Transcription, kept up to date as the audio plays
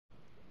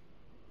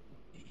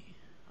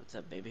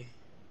What's up, baby?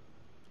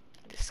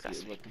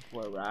 Disgust You me. looking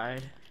for a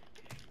ride?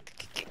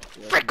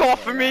 Frick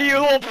off of me, you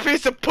little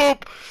piece of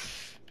poop!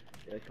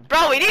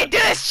 Bro, we need to do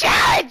this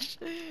challenge!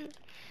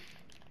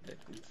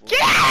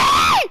 Get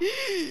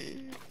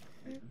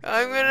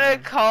I'm gonna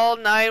call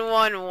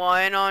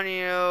 911 on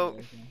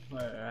you.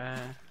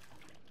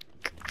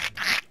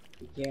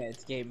 You can't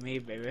escape me,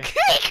 baby.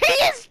 Can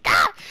you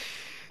stop?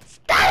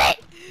 Stop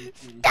it!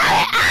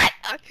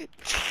 Stop it!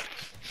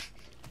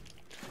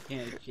 You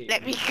can't escape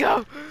Let me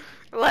go!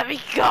 Let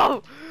me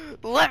go!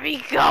 Let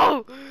me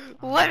go!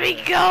 Let me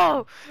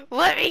go!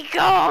 Let me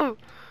go!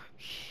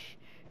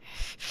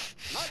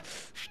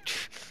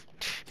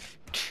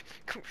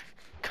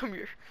 Come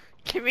here.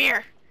 Come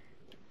here.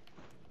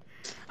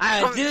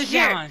 Alright, do the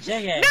challenge.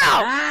 Okay.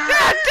 No!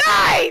 No!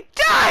 Die!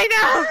 Die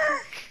now!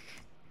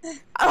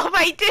 Oh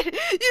my!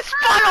 You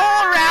spun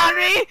all around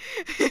me!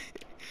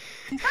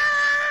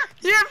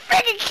 You're a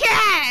freaking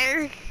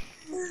cat!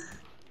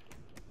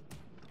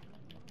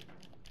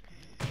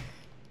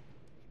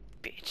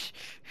 Bitch.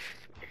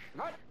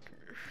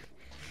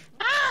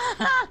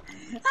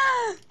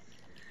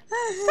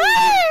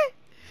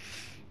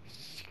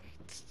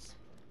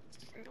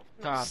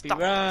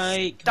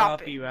 Copyright, Stop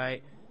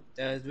copyright.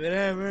 Does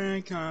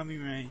whatever,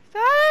 copyright.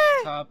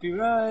 Stop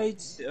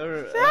Copyrights,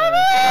 or,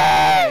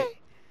 it!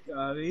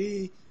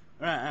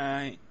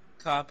 copyright,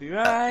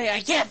 copyright.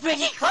 I can't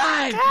freaking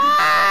climb!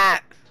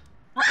 Stop!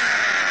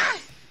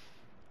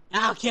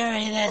 I'll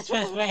carry this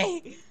with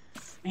me.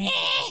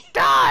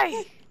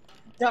 Die!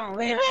 Don't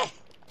leave it.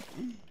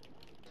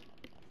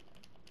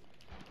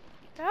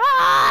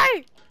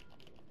 Die!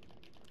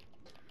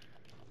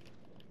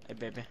 Hey,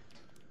 baby.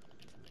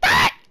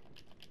 Die!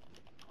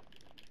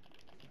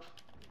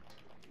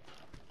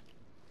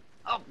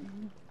 Oh.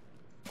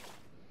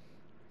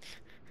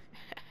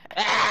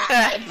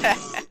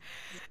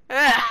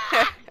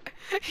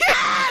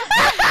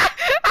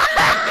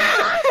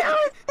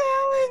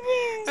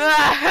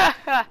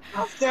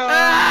 I'm still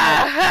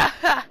alive.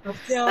 I'm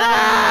still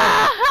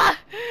alive.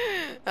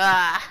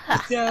 I'm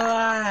still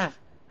alive.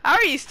 How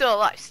are you still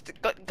alive?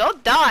 Go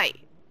die!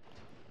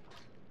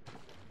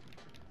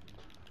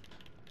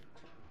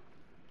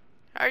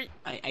 How are you?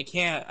 I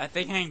can't. I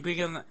think I can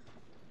breathe on the.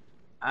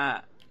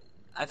 I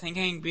think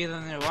I can breathe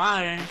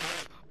underwater.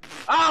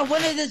 Oh,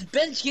 when did this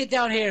bench get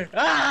down here?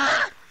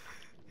 Ah!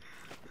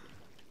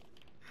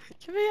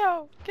 Get me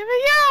out! Get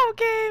me out,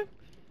 game!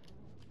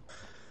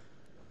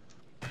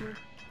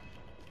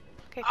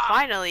 Okay,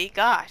 finally,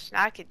 gosh,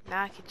 now I could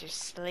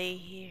just lay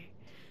here.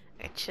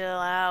 I could chill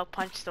out,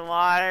 punch the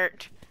water.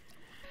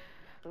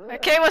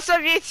 Okay, what's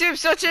up, YouTube?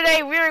 So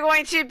today we are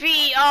going to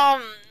be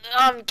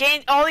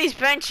gain all these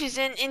benches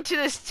into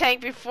this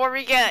tank before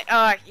we get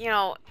you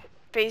know,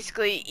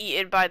 basically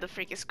eaten by the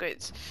freaking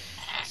squids.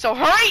 So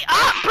hurry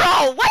up,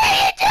 bro! What are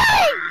you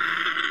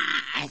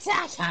doing? It's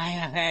not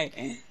time,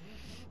 okay.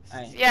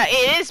 Yeah,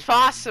 it is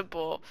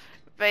possible,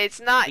 but it's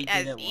not We did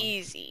as it once.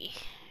 easy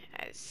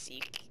as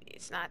you.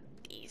 It's not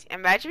easy.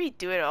 Imagine we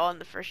do it all in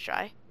the first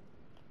try.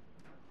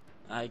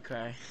 I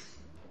cry.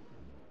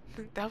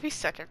 That would be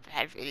such a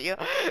bad video.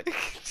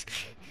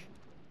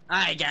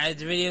 Alright, guys,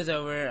 the video's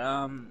over.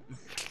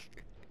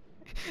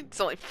 It's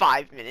only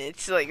 5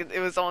 minutes. Like it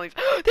was only.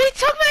 They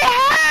took my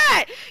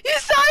hat. You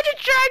saw it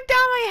drag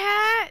down my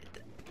hat.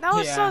 That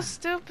was so Yeah.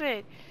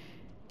 stupid.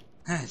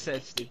 So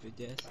stupid,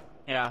 yes.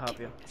 Here, I'll help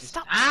you. Just...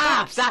 Stop!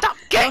 Ah! Stop!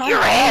 Get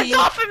your hands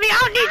off of me! I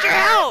don't need your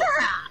help.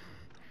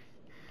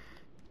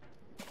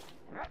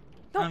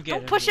 No, I'm good,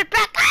 don't I'm push good. it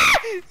back. Ah!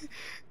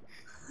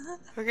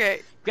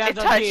 Okay. Grab it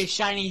onto your touched.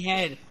 shiny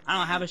head. I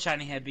don't have a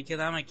shiny head because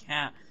I'm a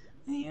cat.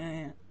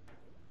 Yeah.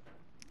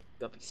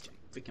 Go big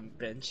freaking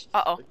bench.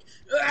 Uh-oh.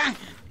 Ah!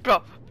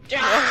 Bro.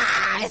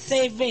 Ah! It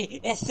saved me!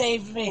 It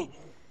saved me!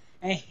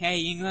 Hey,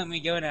 you can let me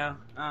go now.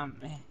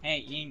 Hey,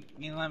 you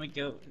can let me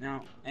go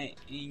now. Hey,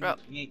 Bro.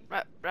 you...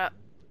 Bro.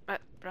 I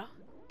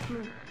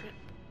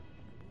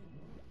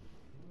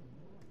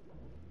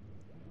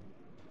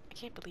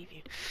can't believe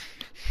you.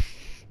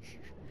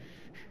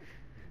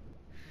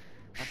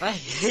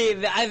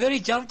 I literally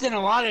jumped in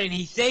the water and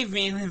he saved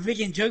me and then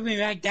freaking dragged me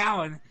back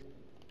down.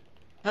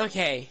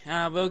 Okay,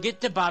 we'll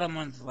get the bottom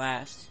ones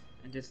last.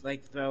 And just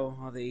like throw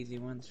all the easy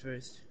ones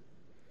first.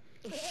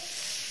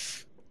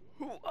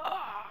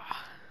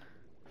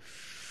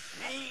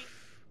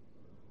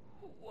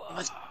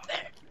 What's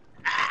there?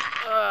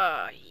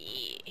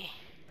 Yeah.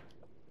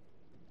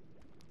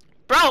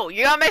 Bro,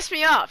 you gotta mess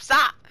me up.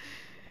 Stop.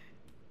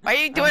 Why are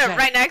you doing it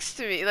right next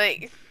to me?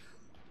 Like.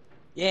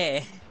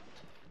 Yeah.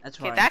 That's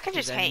why. Okay, that can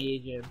just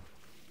hang.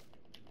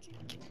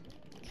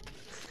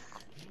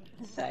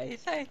 Say.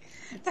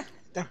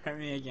 Don't hurt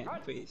me again,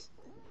 please.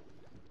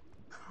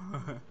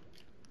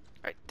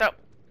 Alright, throw.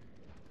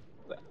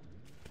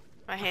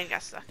 My hand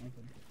got stuck.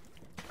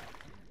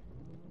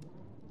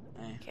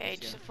 Okay,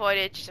 just avoid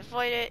it. Just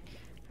avoid it.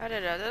 Da da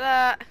da da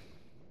da.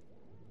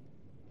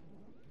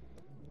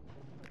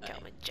 Look how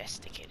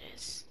majestic it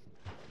is.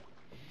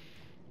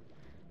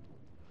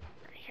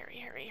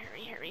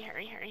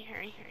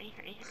 Hurry.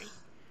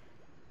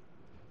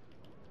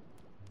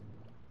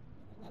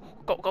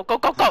 Go, go, go,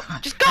 go, go!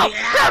 Just go!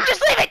 Yeah. Bro,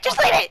 just leave it! Just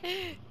leave it!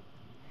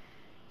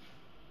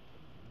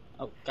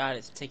 Oh god,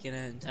 it's taking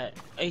an entire.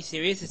 Are you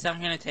serious? It's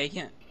not gonna take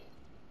it?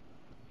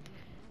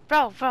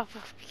 Bro.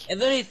 It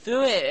literally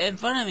threw it in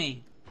front of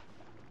me.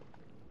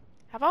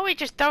 How about we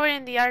just throw it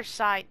in the other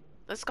side?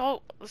 Let's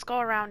go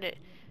around it.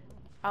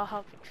 I'll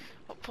help you.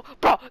 Oh,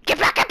 bro, get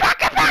back! Get back!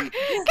 Get back!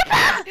 Get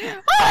back!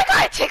 Oh my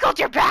god, it tickled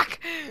your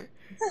back!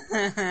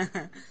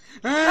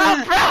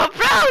 Bro,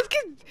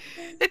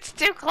 it's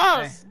too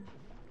close.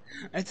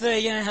 It's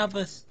literally gonna help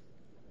us.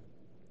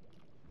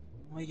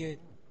 Oh my god.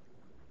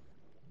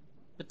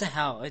 What the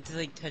hell? It just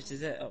like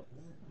touches it.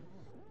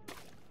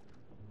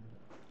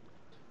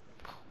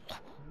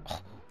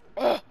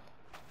 Oh.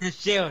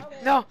 Shield.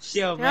 No.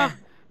 Shield, No. man.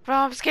 Bro,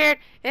 I'm scared.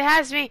 It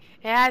has me.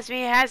 It has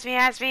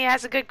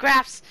a good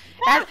grasp.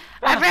 My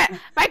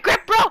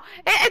grip, bro.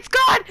 It's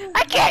gone.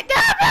 I can't.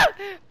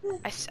 No.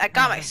 I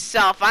got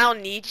myself. I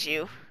don't need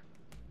you.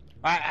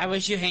 I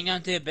wish you hang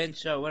on to the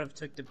bench so I would have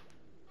took the.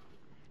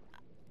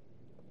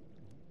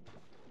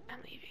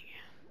 I'm leaving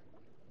you.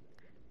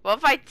 What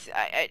if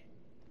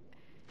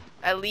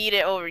I lead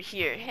it over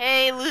here?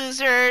 Hey,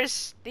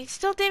 losers. They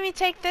still didn't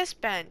take this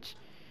bench.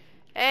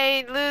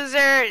 Hey,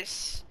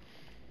 losers.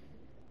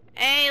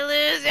 Hey,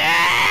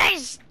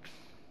 losers!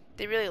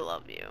 They really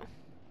love you.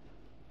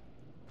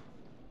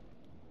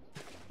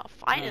 Oh,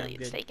 finally,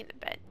 it's taking the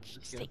bench.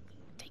 Just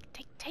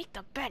take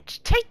the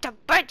bench. Take the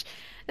bench.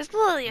 It's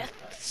literally a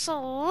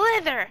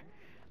slither.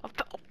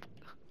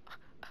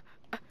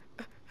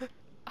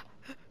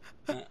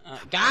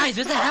 Guys,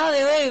 what the hell?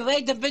 They literally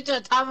laid the bench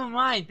on top of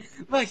mine.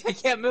 Look, I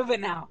can't move it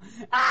now.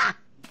 Ah!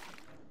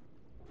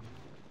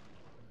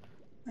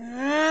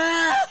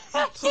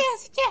 I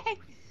can't.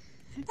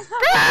 Bro!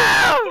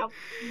 Don't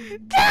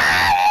leave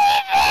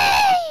me!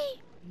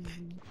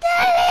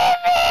 Don't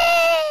leave me!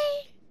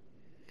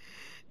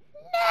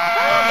 No!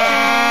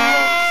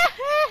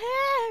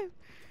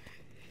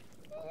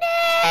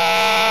 No!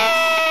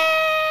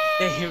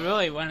 They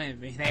really wanted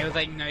me. They was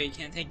like, no, you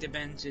can't take the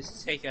bench,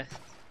 just take us.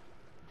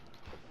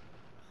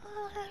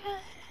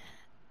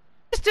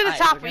 Just do the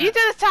top one. You do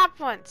the top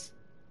ones.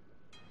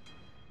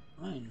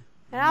 Fine.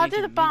 And I'll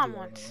do the bottom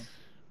ones.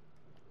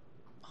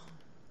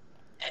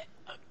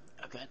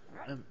 Okay.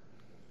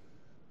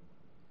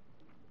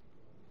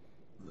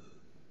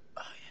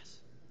 Oh, yes.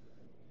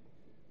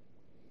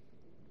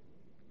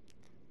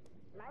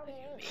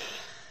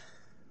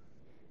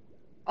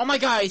 Oh my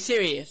god, are you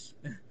serious?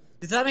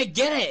 Does that make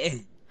get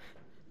it?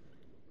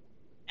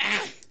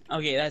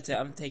 Okay, that's it.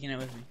 I'm taking it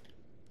with me.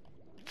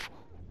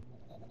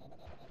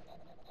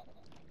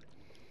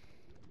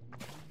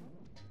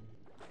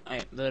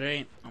 Alright,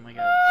 literally. Oh my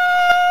god.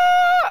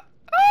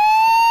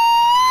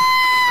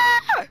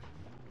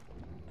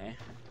 Okay.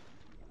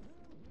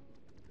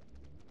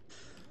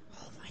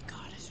 Oh my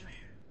god, I swear.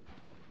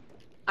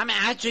 I'm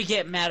actually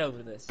getting mad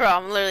over this. Bro,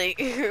 I'm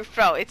literally...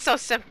 Bro, it's so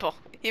simple.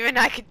 Even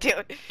I could do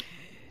it.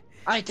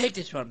 Alright, take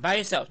this one. By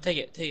yourself. Take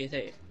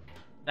it.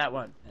 That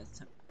one.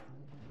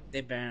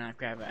 They better not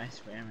grab it, I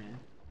swear, man.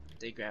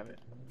 They grab it.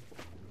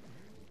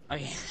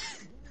 Okay.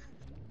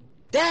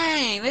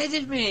 Dang, they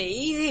just made it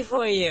easy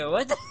for you.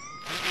 What the...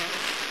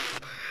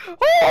 Oh,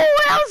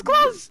 that was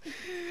close.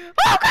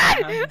 Oh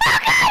god! Oh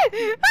god!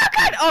 Oh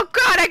god! Oh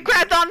god! I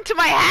grabbed onto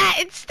my hat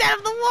instead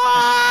of the wall.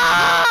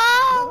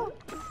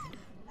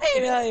 I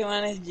really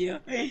wanted you.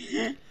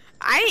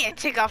 I need to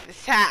take off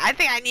his hat. I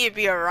think I need to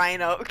be a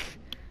rhino.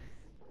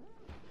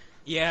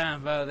 Yeah,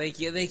 bro. They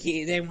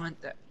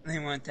want that. They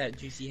want that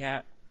juicy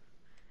hat.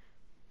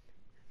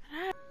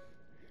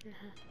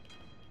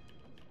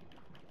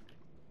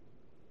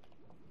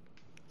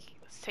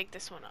 Let's take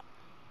this one up.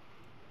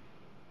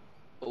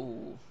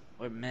 Ooh,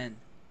 we're men.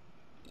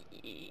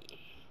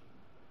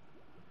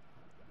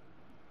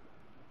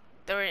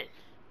 Throw it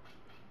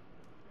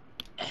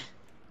in.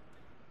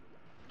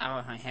 Ow,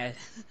 on my head.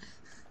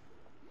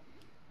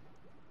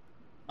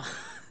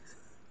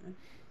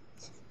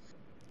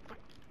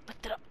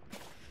 Lift it up.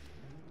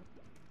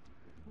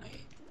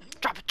 Okay.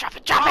 Drop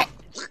it!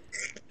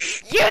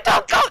 You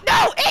don't go!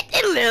 No!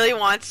 It literally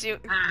wants you.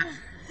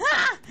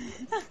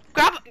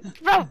 Grab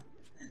it, bro!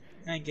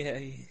 I get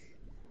it.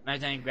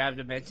 Imagine I grab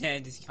the bench and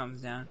it just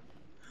comes down.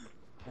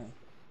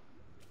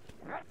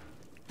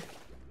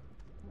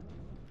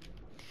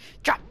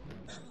 Drop!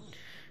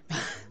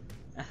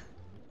 That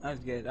was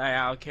good. Alright,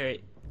 I'll carry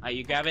it. Alright,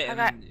 you grab it and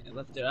then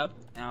lift it up,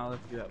 and I'll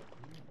lift you up.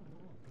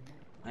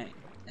 Wait,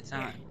 it's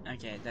not.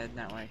 Okay, that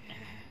didn't work.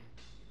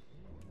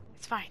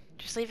 It's fine.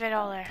 Just leave it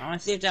all there. I wanna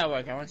see if that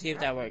works.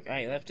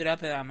 Alright, lift it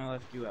up and I'm gonna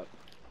lift you up.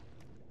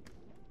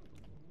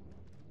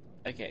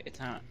 Okay, it's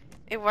not.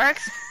 It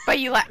works, but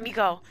you let me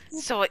go,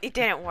 so it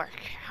didn't work.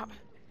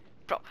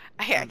 Bro,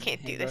 I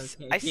can't do this.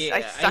 I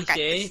suck at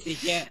this. You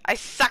can't. I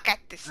suck at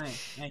this.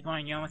 Hey, come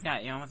on, you almost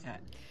got it.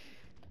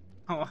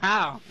 Oh,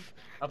 wow.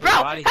 Bro,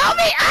 help me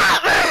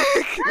up!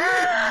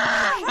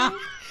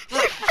 You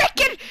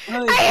freaking!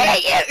 I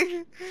hate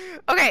you!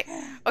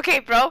 Okay,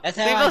 bro. That's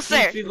we how will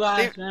stare. people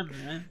always remember,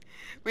 man.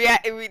 We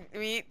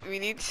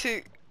need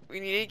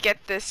to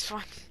get this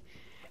one.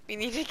 We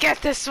need to get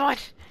this one.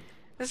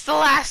 This is the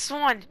last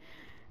one.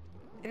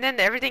 And then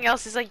everything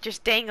else is like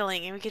just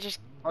dangling and we could just...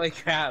 Holy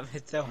crap,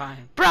 it's so high.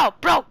 Bro,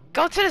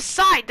 go to the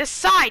side. The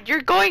side. You're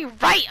going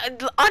right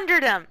under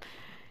them.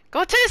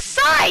 Go to the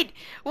side.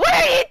 What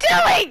are you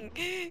doing?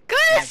 Go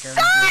to the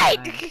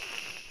side.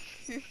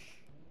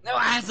 No,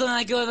 I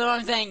accidentally go the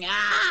wrong thing.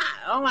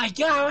 Ah! Oh my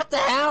god, what the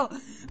hell?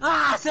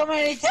 Ah, so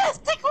many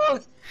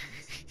testicles!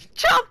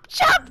 Jump!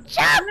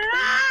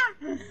 Ah!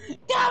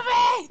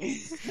 Dummy!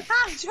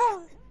 I'm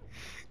trying.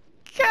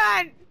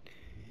 God!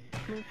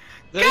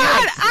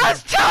 I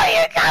was telling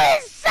you to go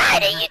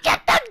inside and you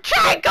kept them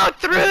trying to go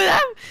through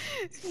them!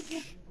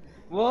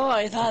 Well,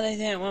 I thought they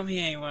didn't want me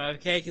anymore,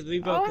 okay? Because we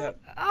broke up.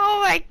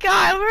 Oh my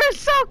god, we're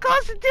so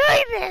close to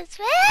doing this,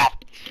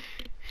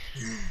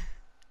 man!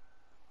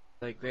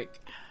 Like, quick.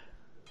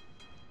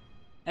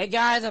 Hey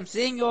guys, I'm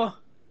single!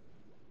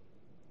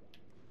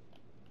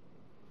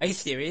 Are you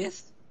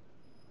serious?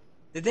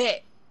 Did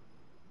they?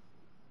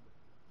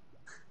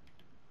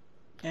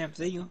 Hey, I'm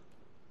single.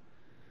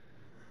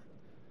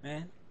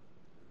 Man.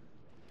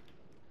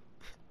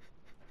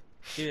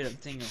 Dude, I'm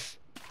single.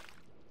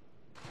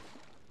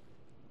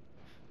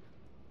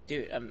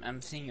 Dude, I'm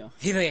single.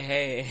 He's like,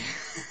 hey.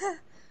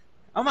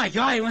 Oh my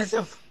god, he went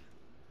so...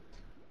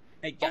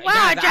 Hey, wow,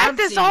 I dragged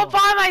this all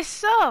by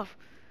myself!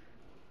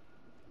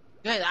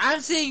 Guys, I'm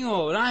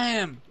single, not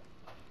him.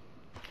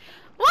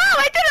 Wow,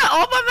 I did it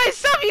all by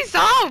myself! You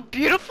saw how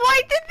beautiful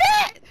I did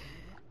that?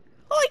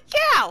 Holy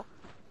cow!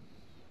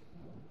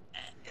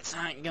 It's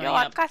not going Yo,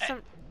 up. I've got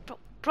some...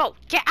 Bro,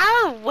 get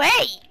out of the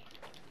way!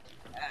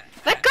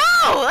 Let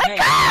go! Let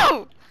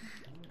go!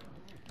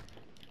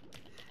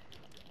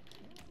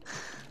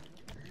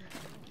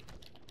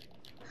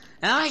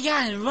 Now I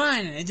gotta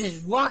run and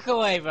just walk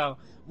away, bro.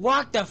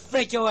 Walk the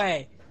frick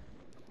away.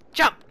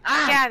 Jump!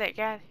 Ah! Get it,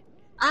 get it.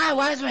 Ah,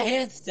 why is my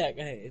hand stuck?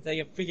 It's like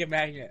a freaking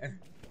magnet.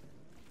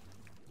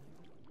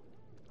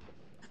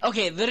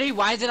 Okay, literally,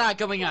 why is it not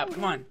going up?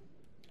 Come on.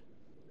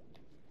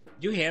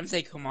 Do you hear him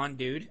say, come on,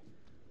 dude?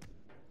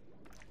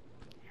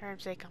 Hear him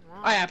say, come on.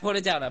 Alright, I pulled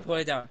it down,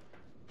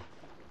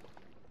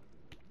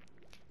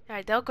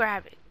 Alright, they'll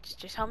grab it.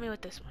 Just help me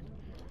with this one.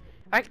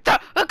 Alright, go!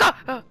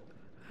 Oh.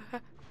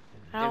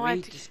 I don't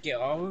want to just get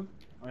all of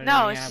them?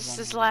 No, it's just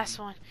this last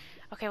one.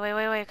 Okay,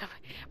 wait. Come.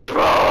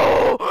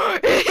 Bro!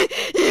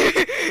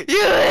 you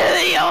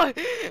literally...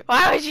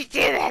 Why would you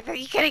do that?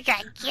 You could have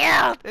got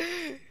killed!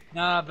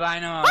 No, but I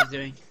know what I was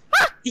doing.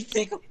 He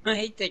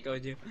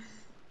tickled you.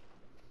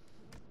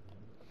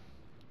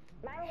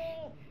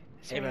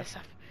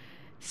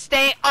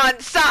 Stay on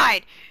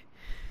side!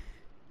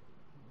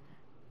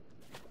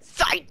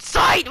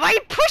 Side! Why are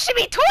you pushing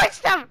me towards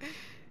them?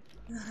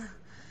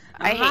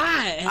 I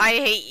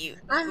hate you.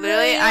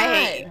 Literally, I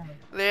hate you.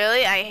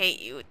 Literally, I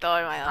hate you with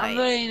all my life. I'm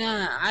literally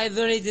not. I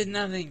literally did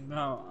nothing,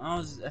 bro. I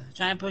was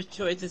trying to push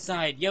towards the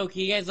side. Yo,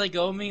 can you guys let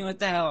go of me? What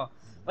the hell?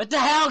 What the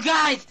hell,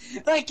 guys?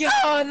 Let go!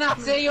 I'm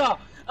not single!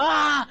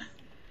 Ah!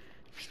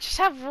 We just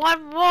have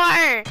one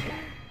more!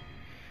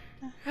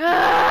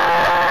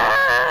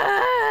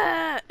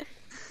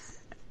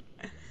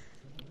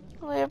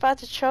 We're about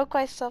to choke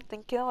myself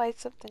and kill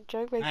myself and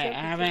choke myself. I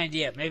have an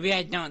idea. Maybe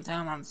I don't tell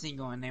them I'm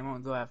single and they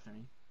won't go after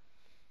me.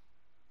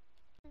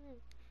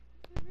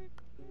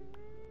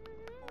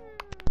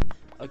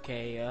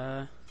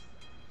 Okay,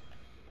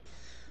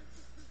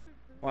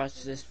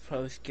 watch this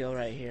pro skill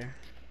right here.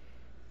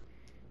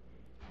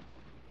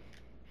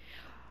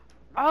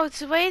 Oh,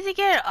 it's a way to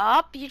get it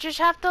up. You just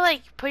have to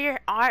like put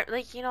your arm,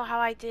 like you know how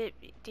I did.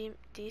 Do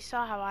you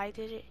saw how I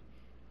did it?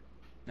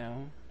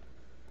 No.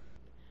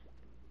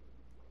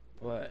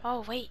 What?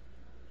 Oh wait,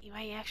 you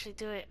might actually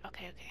do it.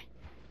 Okay.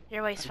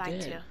 Your way's fine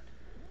too.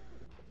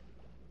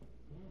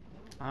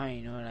 I don't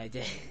even know what I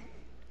did.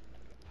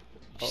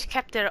 Just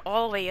kept it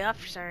all the way up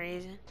for some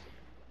reason.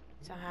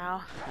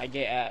 Somehow.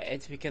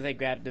 It's because I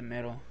grabbed the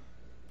middle.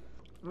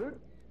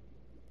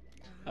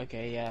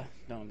 Okay, yeah,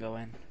 don't go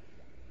in.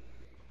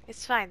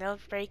 It's fine, they'll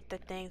break the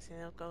things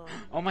and they'll go in.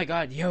 Oh my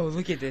god, yo,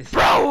 look at this.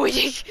 Bro,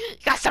 you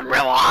got some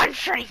real arm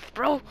strength,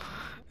 bro.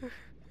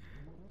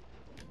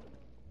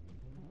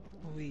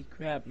 Holy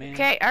crap, man.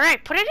 Okay,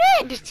 alright, put it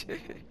in!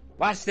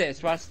 Watch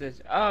this.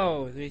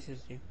 Oh,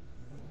 360.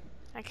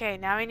 Okay,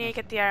 now we need to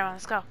get the other one.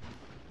 Let's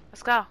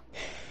go.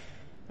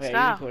 Wait,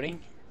 are you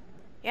recording?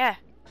 Yeah.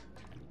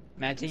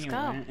 Imagine you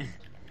weren't.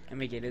 Let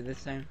me get it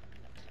this time.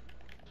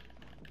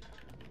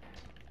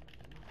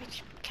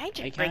 Wait, can I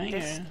just break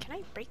this? Can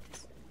I break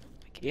this?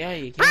 Okay. Yeah,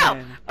 you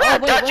can. Bro, oh,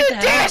 wait, don't you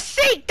dare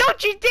sink!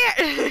 Don't you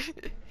dare!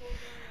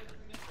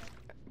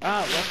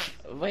 Oh,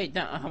 wait,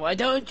 no, why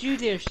don't you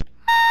dare?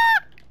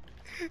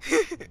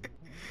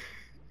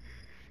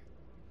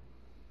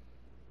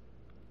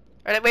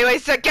 Alright,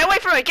 wait, so get away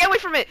from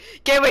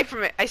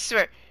it, I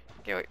swear.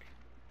 Get away.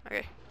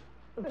 Okay.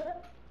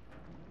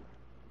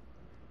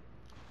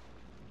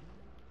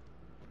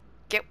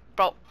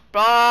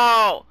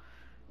 Bro!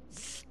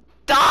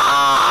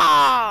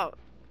 Stop!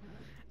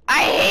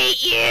 I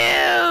hate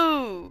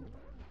you!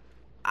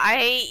 I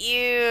hate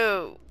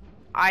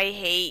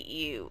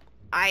you!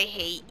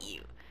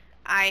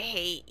 I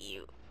hate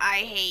you. I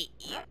hate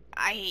you.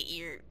 I hate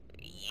your.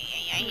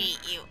 I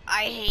hate you.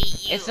 I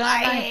hate you. It's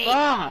not my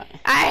fault.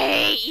 I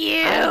hate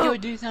you. I think you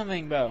would do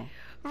something, bro.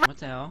 What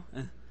the hell?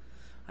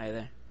 Hi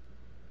there.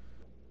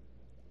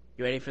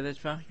 You ready for this,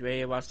 bro? You ready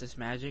to watch this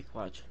magic?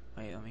 Watch.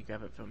 Wait, let me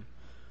grab it from...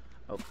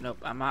 Oh, nope,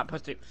 I'm not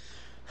supposed to...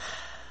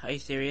 Are you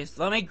serious?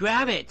 Let me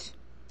grab it!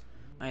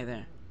 Right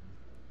there.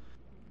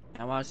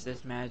 Now watch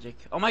this magic.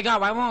 Oh my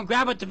god, why won't I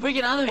grab it with the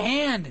freaking other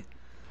hand?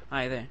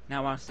 Right there.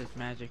 Now watch this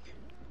magic.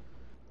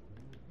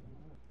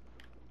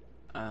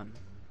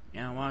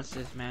 Yeah, watch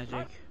this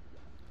magic.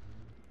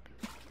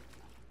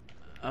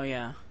 Oh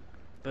yeah.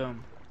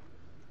 Boom.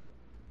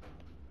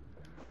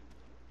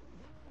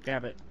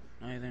 Grab it.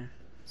 Right there.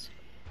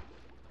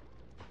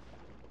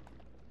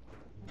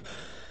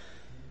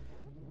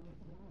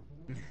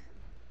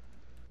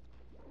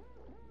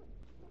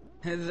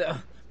 So,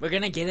 we're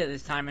gonna get it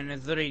this time, and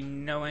there's literally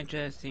no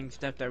interesting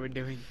stuff that we're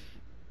doing.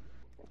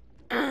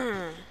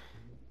 Okay.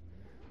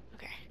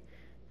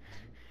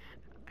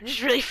 I'm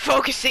just really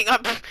focusing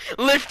on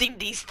lifting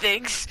these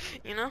things,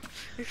 you know?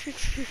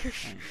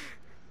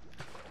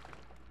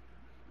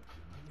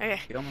 Okay.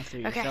 You almost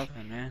threw Okay. yourself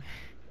in, man.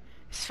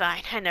 It's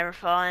fine. I never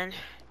fall in.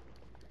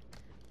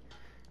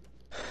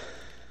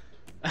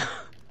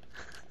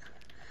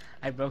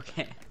 I broke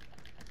it.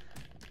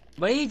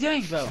 What are you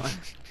doing, bro?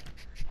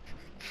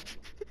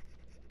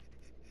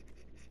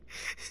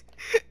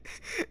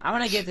 I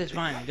wanna get this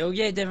one. Go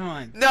get a different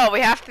one. No, we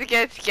have to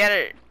get it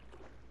together.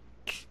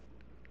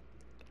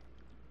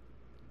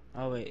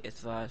 Oh wait,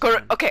 it's the last Go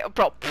one. okay,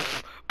 bro,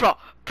 bro,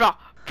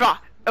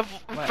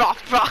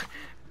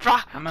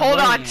 I'm hold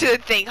on avoiding to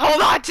it. the thing.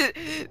 Hold on to.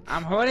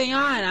 I'm holding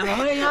on. I'm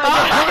holding on.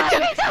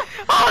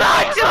 Hold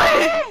on to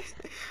it.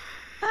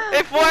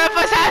 If one of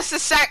us has to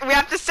we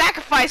have to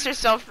sacrifice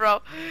ourselves,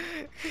 bro.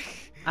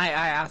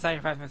 I'll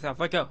sacrifice myself.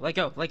 Let go. Let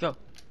go. Let go.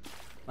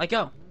 Let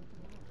go.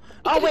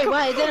 Oh Get wait, it,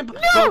 what? It didn't.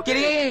 No! Bro, get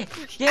it.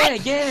 Get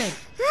it. Get it.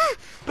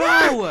 Bro,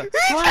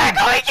 It's what? not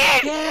going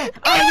in. Yeah.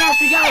 Oh yes,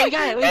 we got it. We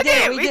got it. We did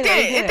it. We did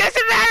it. It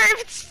doesn't matter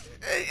if it's.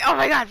 Oh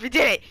my god, we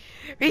did it.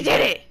 We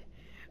did it.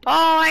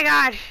 Oh my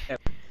god.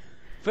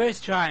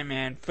 First try,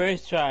 man.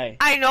 First try.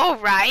 I know,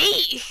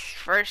 right?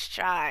 First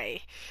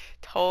try.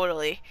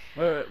 Totally.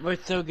 We're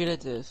so good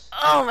at this.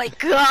 Oh my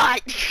god.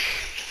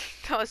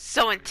 That was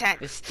so intense.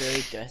 It's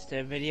still just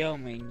a video.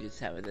 We can just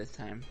have it this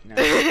time. No.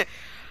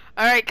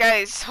 Alright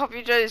guys, hope you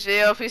enjoyed this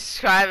video. Please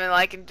subscribe and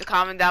like and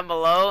comment down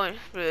below. I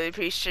really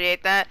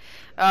appreciate that.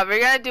 We're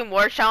gonna do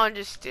more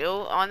challenges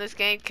still on this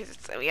game because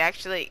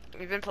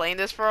we've been playing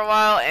this for a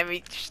while and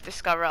we just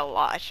discovered a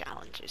lot of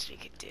challenges we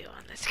could do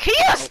on this. Can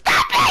you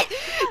stop it?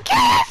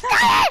 Can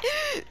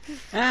you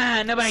stop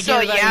it? Nobody So,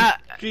 cares. yeah.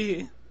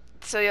 Like,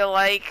 So you'll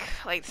like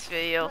this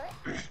video,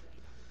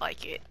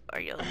 like it,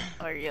 or you'll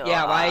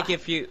yeah, like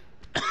if you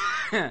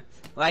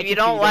like if you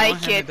don't like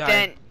want him it, to die.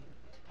 then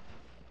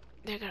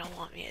they're gonna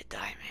want me to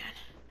die, man.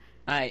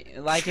 Alright,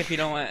 like if you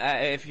don't want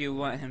if you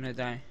want him to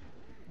die.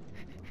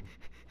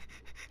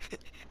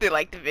 They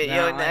like the video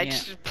No, and then yeah.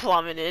 just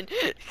plummeted.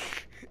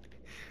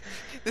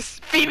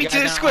 Feed me You to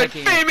the guys squid! aren't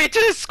liking Feed me to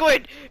the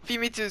squid! Feed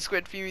me to the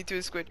squid! Feed me to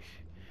the squid!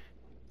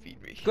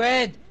 Feed me.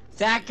 Squid,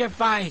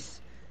 sacrifice,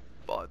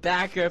 Bye.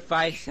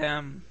 sacrifice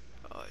him.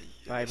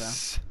 Bye, bro.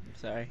 Yes. I'm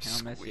sorry,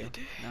 I'll miss you. Squid.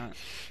 Not.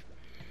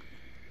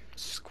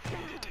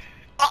 Squid.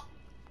 Oh!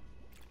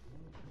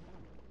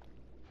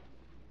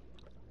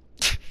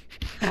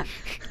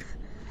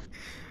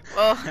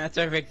 Well, That's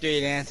our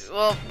victory dance.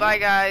 well, bye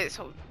guys.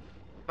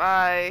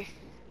 Bye.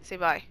 Say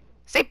bye.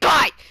 Say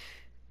bye!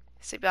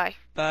 Say bye.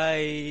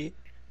 Bye.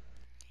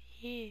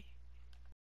 Yeah.